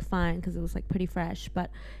 which was like fine because it was like pretty fresh. But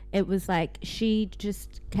it was like she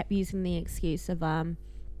just kept using the excuse of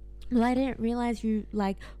well, I didn't realize you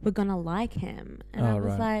like were gonna like him. And I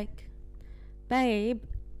was like, babe,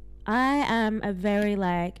 I am a very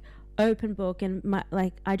like open book, and my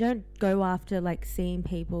like I don't go after like seeing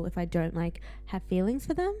people if I don't like have feelings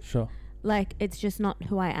for them. Sure. Like it's just not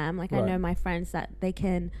who I am. Like I know my friends that they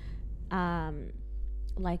can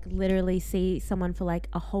like literally see someone for like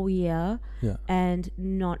a whole year and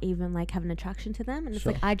not even like have an attraction to them, and it's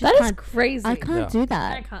like I just that can't, is crazy. I can't do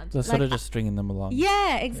that. I can't. They're sort of just stringing them along.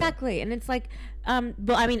 Yeah, exactly. And it's like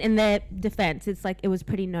but I mean, in their defense, it's like it was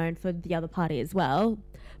pretty known for the other party as well.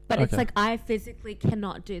 But it's like I physically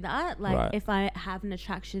cannot do that. Like if I have an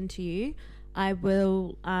attraction to you, I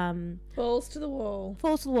will Falls to the wall.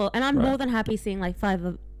 And I'm more than happy seeing like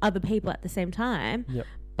 5 other people at the same time. Yep.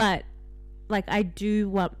 But like I do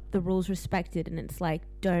want the rules respected, and it's like,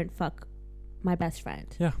 don't fuck my best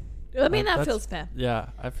friend. Yeah. I mean, that feels fair. Yeah,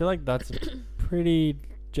 I feel like that's a pretty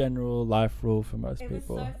general life rule for most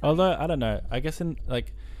people. So although I don't know, I guess in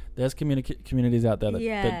like there's communities out there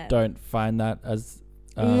that don't find that as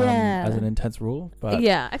an intense rule, but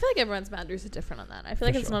I feel like everyone's boundaries are different on that. I feel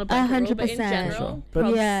like it's not a blanket rule, but in general,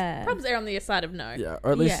 probs are on the side of no. Yeah,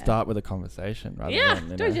 or at least start with a conversation rather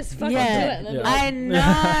than don't just fucking do it. And then I know.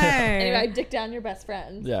 Anyway, dick down your best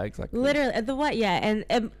friend. Yeah, exactly. Literally, and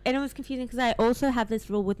it was confusing because I also have this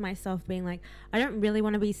rule with myself, being like, I don't really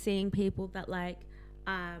want to be seeing people that like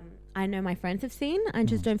I know my friends have seen. I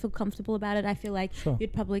just don't feel comfortable about it. I feel like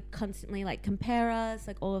you'd probably constantly like compare us,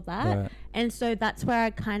 like all of that. Right. And so that's where I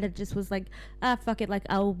kind of just was like, fuck it, like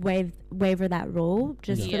I'll waiver that rule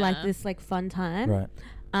just for like this like fun time. Right.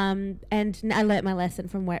 And I learnt my lesson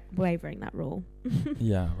from wavering that rule.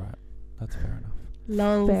 Yeah, right. That's fair enough.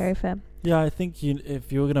 Lol. Very fair. Yeah, I think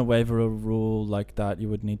if you were gonna waiver a rule like that, you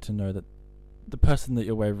would need to know that the person that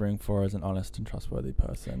you're wavering for is an honest and trustworthy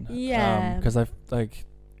person. Yeah. Because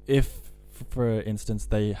if, for instance,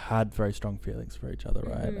 they had very strong feelings for each other,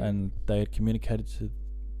 right, and they had communicated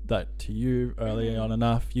that to you early on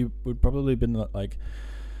enough, you would probably been like,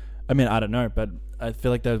 I mean, I don't know, but I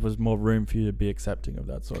feel like there was more room for you to be accepting of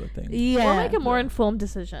that sort of thing. Yeah. Or make a more informed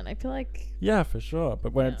decision. I feel like. Yeah, for sure.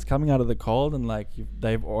 But when it's coming out of the cold and like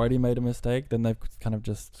they've already made a mistake, then they've kind of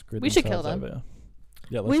just screwed themselves over. We should kill them.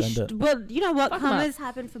 Yeah, let's end it. Well, you know what? Karma's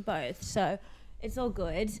happened for both, so it's all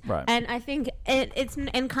good. Right. And I think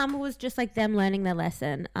and karma was just like them learning their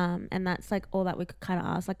lesson. And that's like all that we could kind of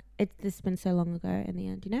ask. Like this has been so long ago in the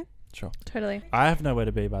end, you know? Sure. Totally. I have nowhere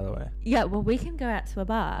to be, by the way. Yeah, well, we can go out to a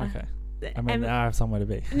bar. Okay. I mean, now I have somewhere to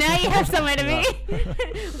be. Now you have somewhere to be.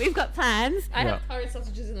 We've got plans. I have curry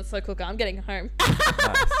sausages in the slow cooker. I'm getting home.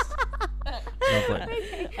 Nice. Lovely.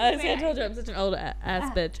 See, I told you I'm such an old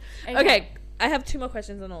ass bitch. Okay, I have 2 more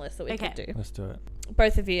questions on the list that we could do. Let's do it.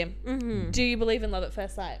 Both of you. Mm-hmm. Do you believe in love at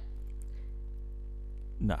first sight?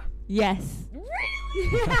 No. Yes. Really?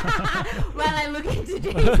 Well, I look into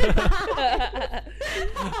Jason.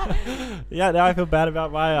 Yeah, now I feel bad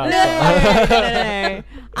about my answer. No.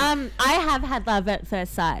 I have had love at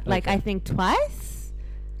first sight. Like, Okay. I think twice.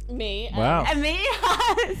 Me. Wow. And me?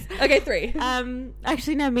 Okay, 3.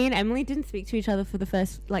 Actually, no, me and Emily didn't speak to each other for the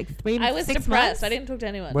first, 3 months. I was depressed. I didn't talk to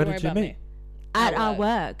anyone. Where Don't did worry you about meet? me. At our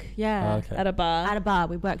work, yeah. Oh, okay. At a bar. At a bar.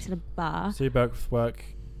 We worked at a bar. So you both work.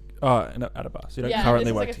 Oh, no, at a bar. So you don't Yeah, currently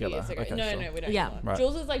this work was like a few together. years ago. Okay, No, sure. no, we don't. Yeah. anymore. Right.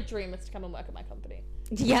 Jules' dream is to come and work at my company.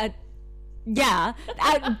 Yeah. Yeah.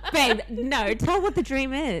 Babe, no, tell what the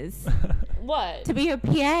dream is. What? To be a You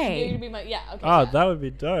PA. to be my okay. Oh, yeah. that would be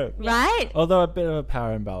dope. Right? Although a bit of a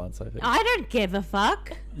power imbalance, I think. I don't give a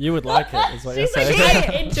fuck. You would like it, is what you're She's like, saying.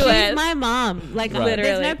 she's into She's it. my mom. Like, Right. there's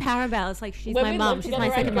no Literally. power balance. Like, she's When my we mom. lived She's together, my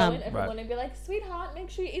I'd second go mom. in, everyone would be like, sweetheart, make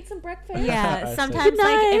sure you eat some breakfast. I Yeah, see. sometimes Good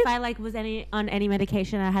night. if I was on any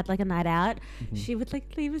medication, I had a night out. Mm-hmm. She would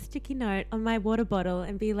leave a sticky note on my water bottle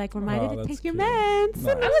and be like, "Reminded to that's take your cute. meds."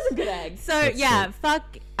 Nice. I was a good egg. So That's yeah, sweet.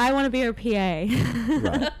 fuck. I want to be her PA.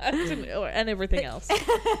 Right. And everything else.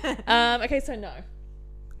 Okay, so no.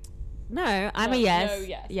 No, I'm No, a yes. no,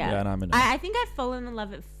 yes. Yeah, Yeah, and I'm a no. I think I've fallen in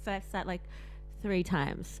love at first sight 3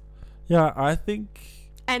 times. Yeah, I think.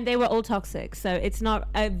 And they were all toxic, so it's not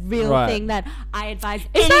a real Right. thing that I advise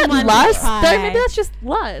Is anyone that to lust? try. Though maybe that's just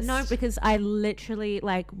lust. No, because I literally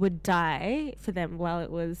would die for them while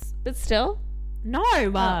it was But still. no.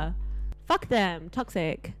 Oh. Fuck them,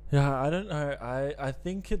 toxic. Yeah, I don't know. I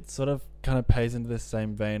think it sort of kind of pays into this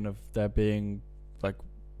same vein of there being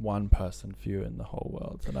one person for you in the whole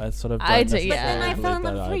world, and I sort of don't I do, necessarily But yeah. then I believe fell in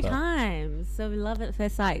that love 3 either. times. So love at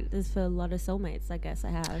first sight is for a lot of soulmates. I guess I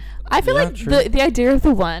have. I feel Yeah, like true. the idea of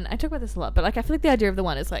the one. I talk about this a lot, but I feel like the idea of the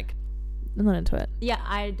one is I'm not into it. Yeah,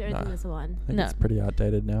 I don't Nah. think there's one. I think No. it's pretty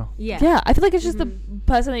outdated now. Yeah. Yeah, I feel like it's just the Mhm.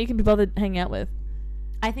 person that you can be bothered hanging out with.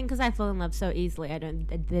 I think because I fall in love so easily, I don't.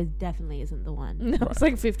 There definitely isn't the one. No, it's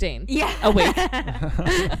 15. Yeah. A week.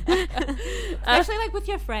 Especially with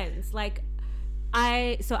your friends.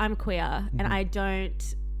 I'm queer and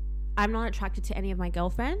Mhm. I'm not attracted to any of my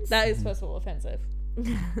girlfriends. That is first of all offensive.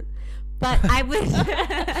 But I would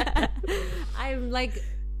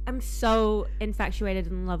I'm so infatuated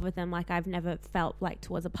in love with them I've never felt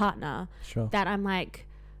towards a partner Sure. that I'm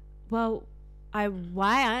well,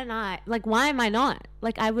 why am I not?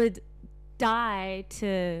 I would die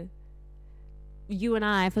to you and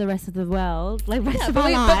I for the rest of the world. Rest Yeah, of but our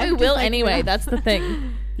we lives, will just, anyway. That's the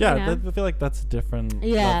thing. Yeah, you know? I feel like that's a different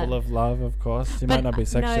Yeah. level of love, of course. You might not be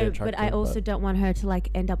sexually attracted. but I also don't want her to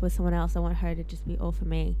end up with someone else. I want her to just be all for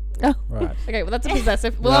me. Oh, Right. okay. Well, that's a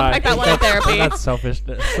possessive. We'll No, unpack that one in therapy. That's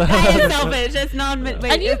selfishness. That is selfish. It's not. Wait,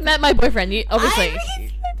 And you've met my boyfriend. You obviously.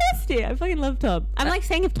 He's the bestie. I fucking love Tom. I'm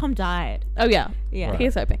saying if Tom died. Oh yeah. Yeah. Right.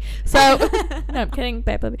 He's hoping. So no, I'm kidding,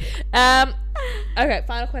 babe. Love you. Okay.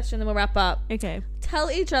 Final question, then we'll wrap up. Okay. Tell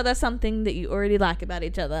each other something that you already like about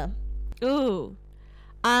each other. Ooh.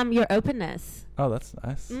 Your openness. Oh, that's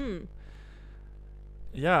nice. Mm.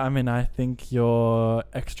 Yeah, I mean, I think your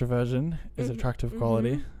extroversion is Mhm, attractive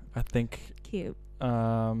quality. mhm. I think, Cute.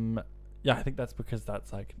 yeah, I think that's because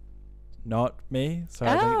that's not me. So Oh,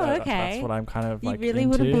 I think that's okay. what I'm kind of You really into.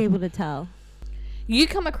 wouldn't be able to tell. You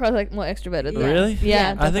come across more extroverted. Though. Really?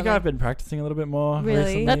 Yeah. I think definitely. I've been practicing a little bit more Really?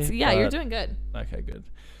 recently. That's you're but- doing good. Okay, good.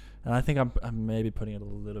 And I think I'm maybe putting it a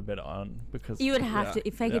little bit on because You would have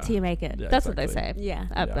to fake it till you make it. Yeah, That's what they exactly. say. Yeah.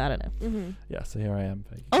 I Yeah. don't know. Mm-hmm. Yeah, so here I am.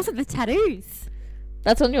 faking it. Also, the tattoos.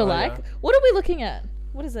 That's on your Oh, like. yeah. What are we looking at?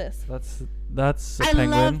 What is this? That's a I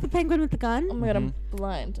penguin love the penguin with the Oh gun. my god, I'm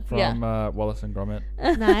blind. from Yeah. Wallace and Gromit.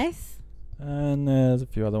 Nice. And there's a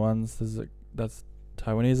few other ones. That's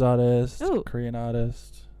Taiwanese artist, Ooh. Korean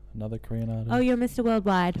artist, another Korean artist. Oh, you're Mr.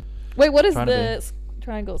 Worldwide. Wait, what is Trying to the be.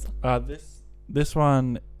 triangles? This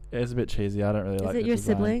one is a bit cheesy. I don't really like it the your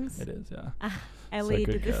design. siblings? It is, yeah. Ellie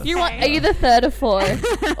good did this. guess. You want? Are you the third of four,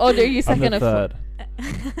 or are you I'm second the of four? third.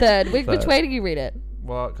 Third. Which Third. way do you read it?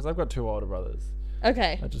 Well, because I've got 2 older brothers.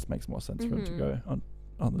 Okay. That just makes more sense for them to Mhm. go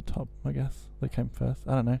on the top, I guess. They came first.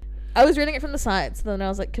 I don't know. I was reading it from the side, so then I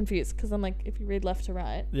was confused because I'm if you read left to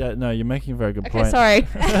right. Yeah, no, you're making a very good Okay, point. sorry.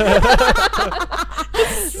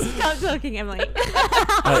 Stop talking, Emily.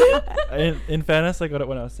 In fairness, I got it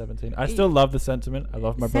when I was 17. I still love the sentiment. I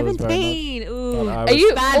love my brothers very 17. much. Ooh. But I Are was-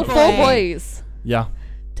 you Bad all boy. 4 boys? Yeah,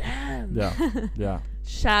 Damn. yeah, yeah.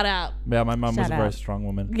 Shout out. Yeah, my mum was Shout a very out. strong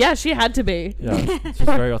woman. Yeah, she had to be. Yeah, she's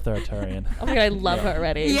very authoritarian. Oh my god, I love her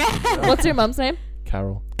already. Yeah. What's your mum's name?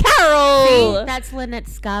 Carol. Carol. See, that's Lynette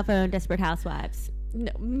Scarvo and Desperate Housewives.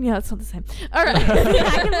 No, yeah, it's not the same. All right. I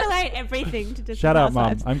can relate everything to Desperate Shout out, mum.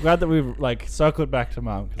 Housewives. I'm glad that we've like circled back to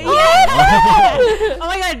mum. Yeah. Oh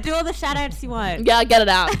my god, do all the shout outs you want. Yeah, get it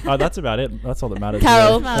out. Oh, that's about it. That's all that matters.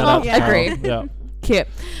 Carol. Yeah. Shout out to Yeah. Carol. Agree. Yeah. Cute.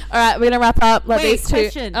 All right, we're gonna wrap up. Let Wait, these two.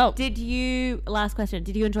 question. Oh, Last question.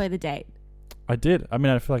 Did you enjoy the date? I did. I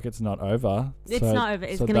mean, I feel like it's not over. It's so- not over.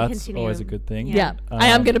 It's so gonna that's continue. always a good thing. yeah. Yeah. I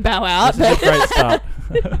am gonna bow out. This is a great start.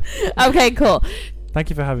 Okay, cool. Thank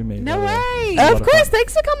you for having me. No by the way. worries. A lot Of of course. fun.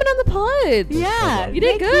 Thanks for coming on the pod. Yeah. You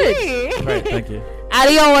did thank good. you. Great. Thank you.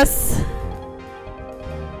 Adios.